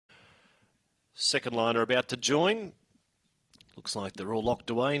Second liner about to join. Looks like they're all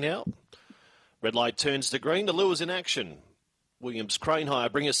locked away now. Red light turns to green. The lure's in action. Williams Crane Hire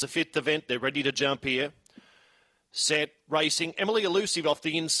bring us the fifth event. They're ready to jump here. Set, racing. Emily Elusive off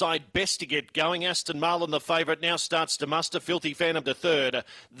the inside. Best to get going. Aston Marlin, the favourite, now starts to muster. Filthy Phantom to third.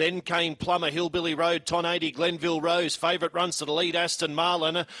 Then came Plumber, Hillbilly Road, Ton 80, Glenville Rose. Favourite runs to the lead. Aston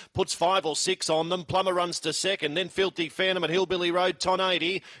Marlin puts 5 or 6 on them. Plumber runs to second. Then Filthy Phantom at Hillbilly Road, Ton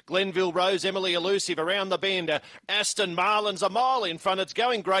 80, Glenville Rose, Emily Elusive around the bend. Aston Marlin's a mile in front. It's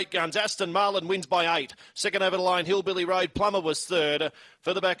going great guns. Aston Marlin wins by 8. Second over the line, Hillbilly Road. Plumber was third.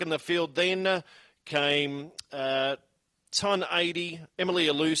 Further back in the field then came Ton 80. Emily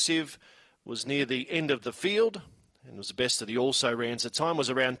Elusive was near the end of the field and was the best of the also-rans. The time was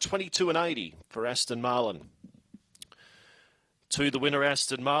around 22.80 for Aston Marlin. To the winner,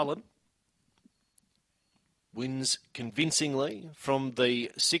 Aston Marlin wins convincingly from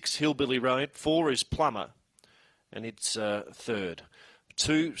the 6 Hillbilly Road. 4 is Plumber, and it's third.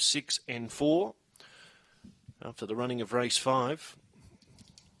 2, 6 and 4 after the running of race 5.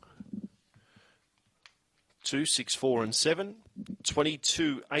 2, 6, 4 and 7,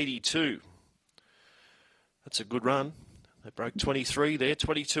 22.82. That's a good run. They broke 23 there,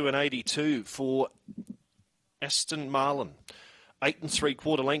 22.82 for Aston Marlin. 8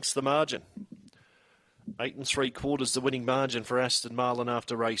 3/4 lengths the margin. 8 3/4 the winning margin for Aston Marlin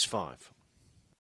after race 5.